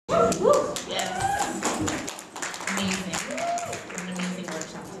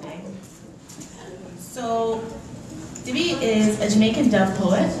Jamaican dove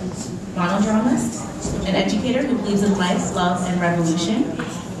poet, monodramatist, an educator who believes in life, love, and revolution.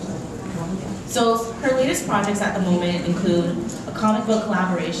 So her latest projects at the moment include a comic book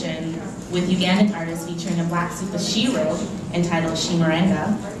collaboration with Ugandan artists featuring a black superhero entitled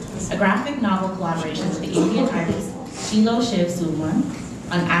Shimarenga, a graphic novel collaboration with the Indian artist Shilo Shiv Suman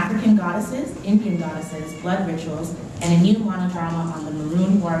on African goddesses, Indian goddesses, blood rituals, and a new monodrama on the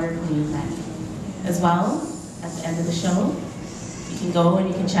Maroon Warrior movement. As well, at the end of the show, you can go and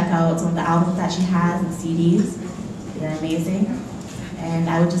you can check out some of the albums that she has and CDs. They're amazing. And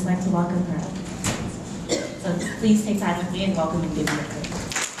I would just like to welcome her. So please take time with me and welcome and give me a praise.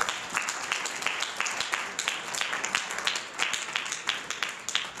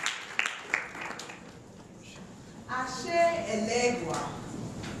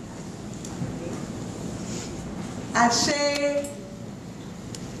 Ashe,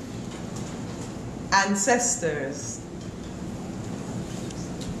 ancestors.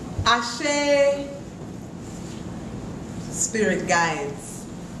 Ashe, spirit guides.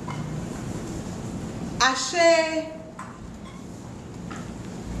 Ashe,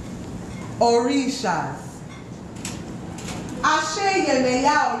 orishas. Ashe,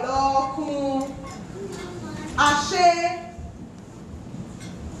 yemeya olokun. Ashe,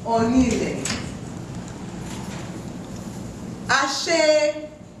 onile. Ashe,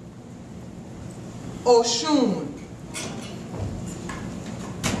 Oshun.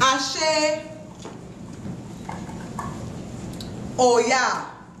 Ashe, Oya.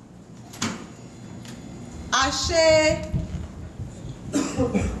 Ashe,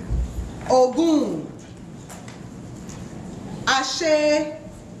 Ogun. Ashe,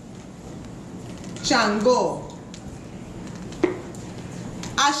 Chango.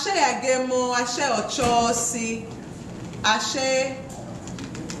 Ashe Agemo, Ashe Ochosi. Ashe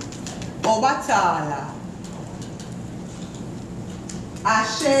Obatala.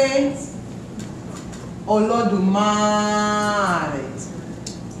 Ashe Olodumare.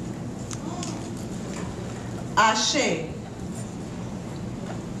 Ashe.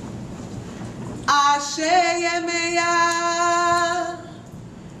 Ashe Yemeya.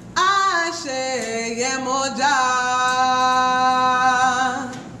 Ashe Yemoja.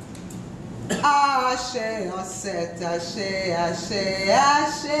 Ashe Oset, Ashe, Ashe,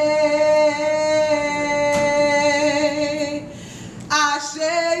 Ashe.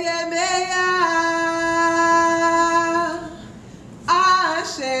 Ashe Yemeya.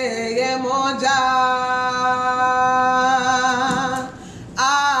 Ashe Yemoja.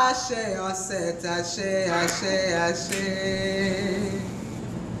 Ashe Oset, Ashe, Ashe, Ashe.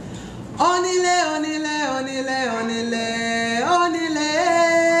 Onile, onile, onile, onile, onile.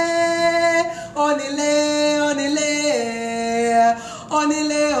 Onile, onile,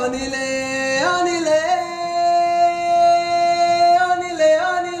 onile, onile, onile, onile,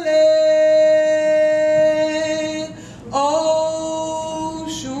 onile.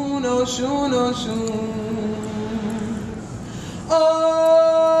 Oshun, Oshun, Oshun.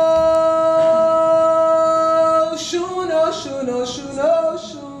 Oshun, Oshun, Oshun,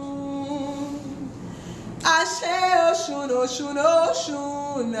 Oshun. Ashe, Oshun, Oshun,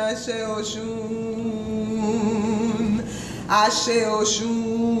 Oshun. Ashe, Oshun. Ashe,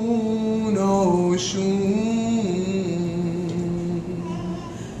 Oshun, Oshun.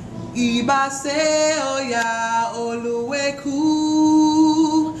 Ibase oya oluweku.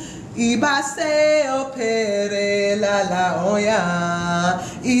 Ibase opere la la oya.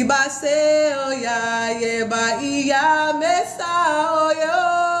 Ibase oya yeba iya mesa oyo.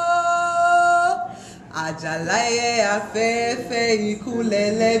 Ajalaye afefe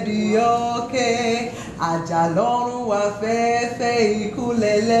ikulele biyoke. Ajalorun afefe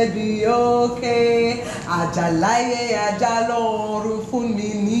ikulele biyoke. Ajalaye ajalorun fún mi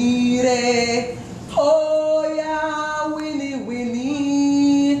níre. Oya wini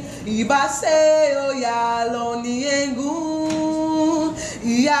wini. Ibase oya loni engun.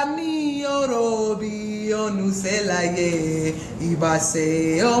 Iya mi orobi onuselaye.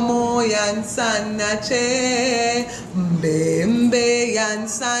 Ibase omo yansan ache. Mbe mbe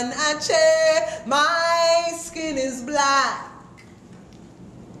yansan ache. My skin is black.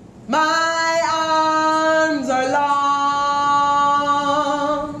 My arms are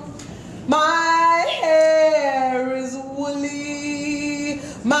long. My hair is woolly.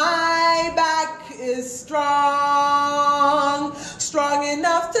 My back is strong. Strong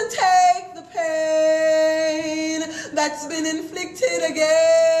enough to take the pain that's been inflicted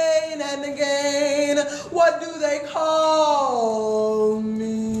again and again. What do they call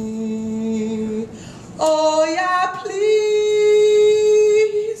me? Oh yeah, please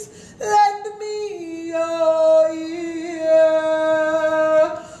lend me your ear.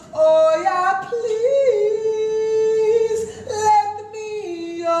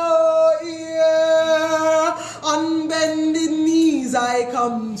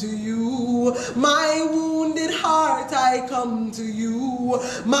 My wounded heart, I come to you.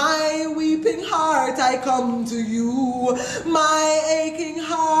 My weeping heart, I come to you. My aching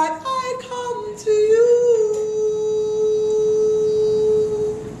heart, I come to you.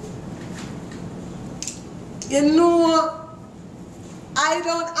 You know, I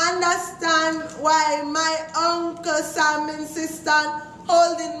don't understand why my Uncle Sam insists on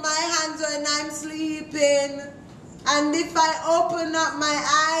holding my hands when I'm sleeping. And if I open up my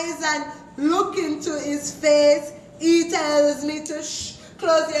eyes and look into his face, he tells me to shh,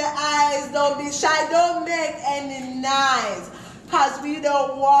 close your eyes, don't be shy, don't make any noise. Because we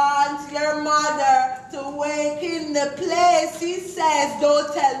don't want your mother to wake in the place. He says,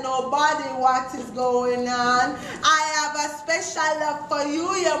 don't tell nobody what is going on. I have a special love for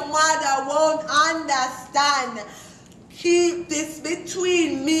you. Your mother won't understand. Keep this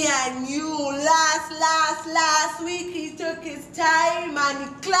between me and you. Last week he took his time and he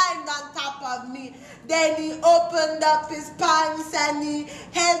climbed on top of me. Then he opened up his pants and he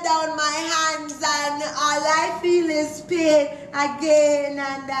held down my hands, and all I feel is pain again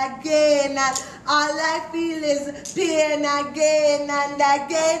and again, and all I feel is pain again and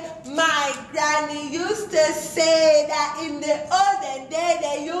again. My granny used to say that in the olden day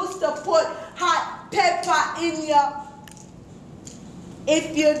they used to put hot pepper in your...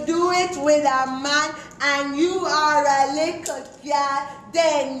 If you do it with a man and you are a little girl,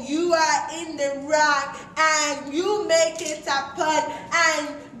 then you are in the wrong and you make it a pun.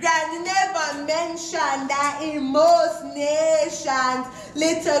 And Granny never mentioned that in most nations,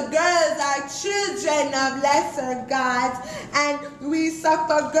 little girls are children of lesser gods, and we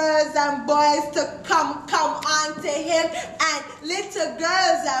suffer girls and boys to come on to him, and little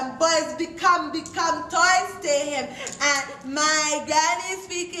girls and boys become toys to him. And my granny,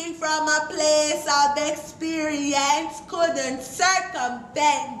 speaking from a place of experience, couldn't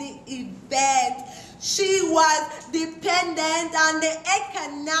circumvent the event. She was dependent on the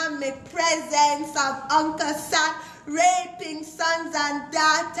economic presence of Uncle Sam, raping sons and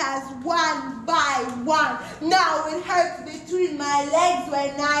daughters one by one. Now it hurts between my legs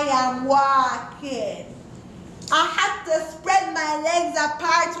when I am walking. I have to spread my legs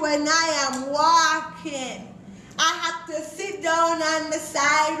apart when I am walking. I have to sit down on the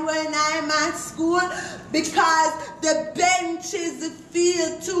side when I'm at school because the benches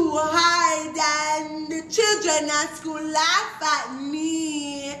feel too hard and the children at school laugh at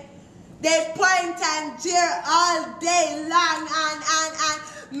me. They point and jeer all day long, and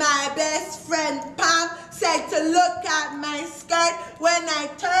my best friend Pam said to look at my skirt. When I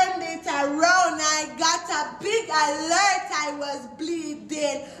turned it around, I got a big alert. I was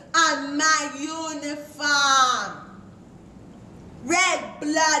bleeding on my uniform. Red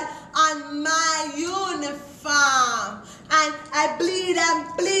blood on my uniform. And I bleed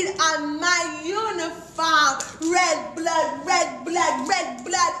and bleed on my uniform. Red blood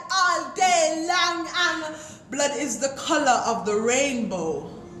all day long. And blood is the color of the rainbow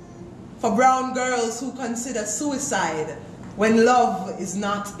for brown girls who consider suicide when love is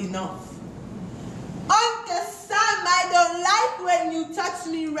not enough. Uncle Sam, I don't like when you touch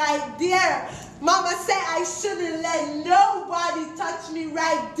me right there. Mama said I shouldn't let nobody touch me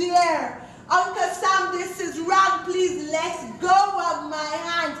right there. Uncle Sam, this is wrong. Please let go of my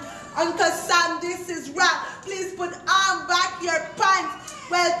hands. Uncle Sam, this is wrong. Please put on back your pants.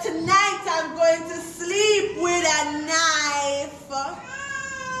 Well, tonight I'm going to sleep with a knife.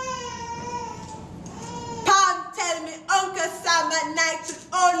 Pam tell me Uncle Sam at night should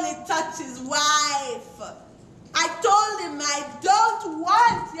only touch his wife. I told him I don't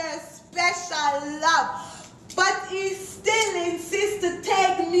want your special love, but he still insists to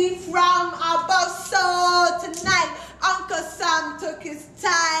take me from above. So tonight, Uncle Sam took his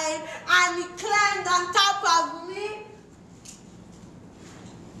time and he climbed on top of me.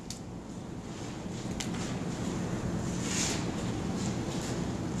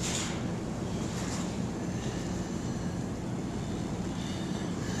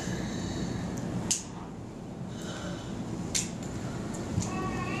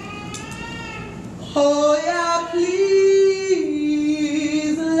 Oh yeah, please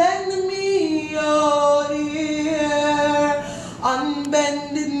lend me your ear. On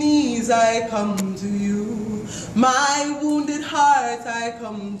bended knees I come to you. My wounded heart I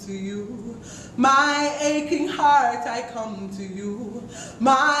come to you. My aching heart I come to you.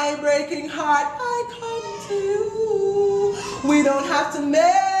 My breaking heart I come to you. We don't have to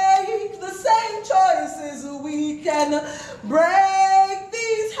make the same choices. We can break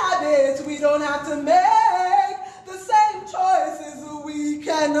these habits. We don't have to make the same choices. We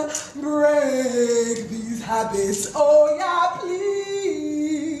can break these habits. Oh yeah,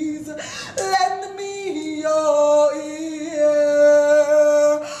 please let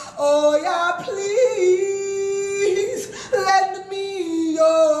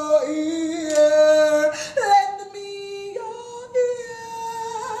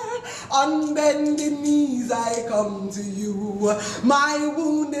knees I come to you. My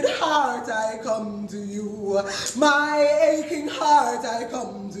wounded heart I come to you. My aching heart I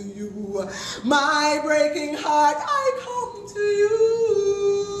come to you. My breaking heart I come to you.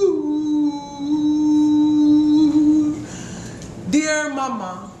 Dear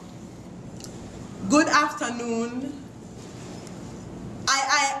Mama, good afternoon.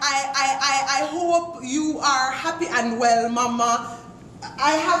 I hope you are happy and well, Mama.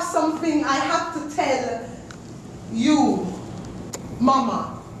 I have something I have to tell you,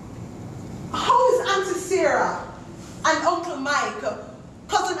 Mama. How is Auntie Sarah and Uncle Mike,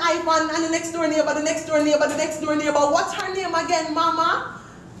 Cousin Ivan, and the next door neighbor, the next door neighbor, the next door neighbor? What's her name again, Mama?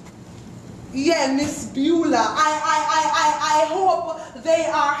 Yeah, Miss Beulah. I hope they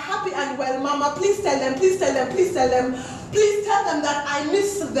are happy and well, Mama. Please tell them, please tell them, please tell them. Please tell them that I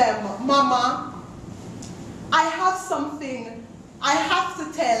miss them, Mama. I have something I have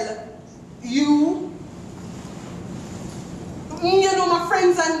to tell you. You know, my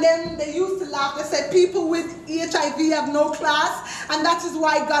friends and them, they used to laugh. They said people with HIV have no class, and that is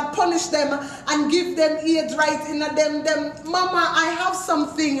why God punished them and give them AIDS right in them. Mama, I have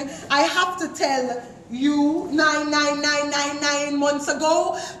something I have to tell you. 9 months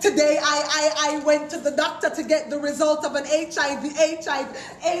ago today, I went to the doctor to get the result of an HIV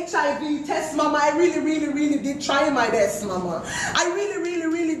test, Mama. I really did try my best, Mama. I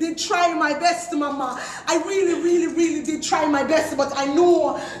really did try my best, Mama. I really did try my best, but I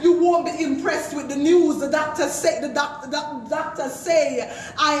know you won't be impressed with the news. The doctors say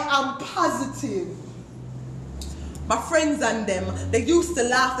I am positive. My friends and them, they used to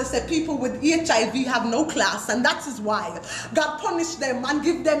laugh. They said people with HIV have no class, and that is why God punished them and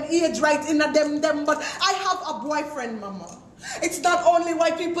give them AIDS right in them. But I have a boyfriend, Mama. It's not only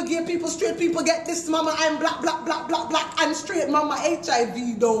white people, gay people, straight people get this, Mama. I'm black, and straight, Mama.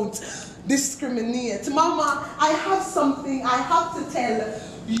 HIV don't discriminate. Mama, I have something I have to tell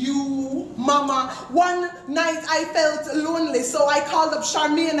you, Mama. One night I felt lonely, so I called up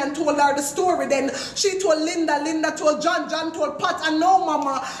Charmaine and told her the story. Then she told Linda, Linda told John, John told Pat, and now,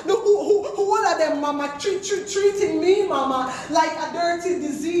 Mama, who all of them, Mama, treating me, Mama, like a dirty,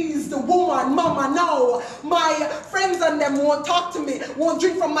 diseased woman, Mama. Now my friends and them won't talk to me, won't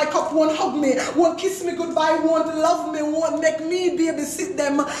drink from my cup, won't hug me, won't kiss me goodbye, won't love me, won't make me babysit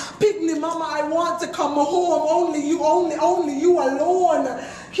them. Pygmy, Mama, I want to come home. Only you alone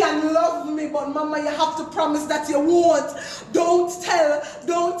can love me, but Mama, you have to promise that you won't. Don't tell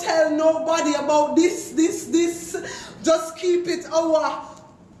nobody about this. Just keep it our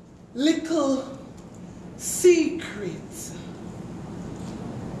little secret,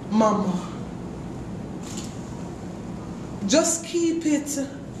 Mama. Just keep it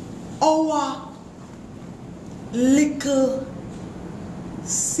our little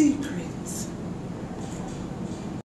secret.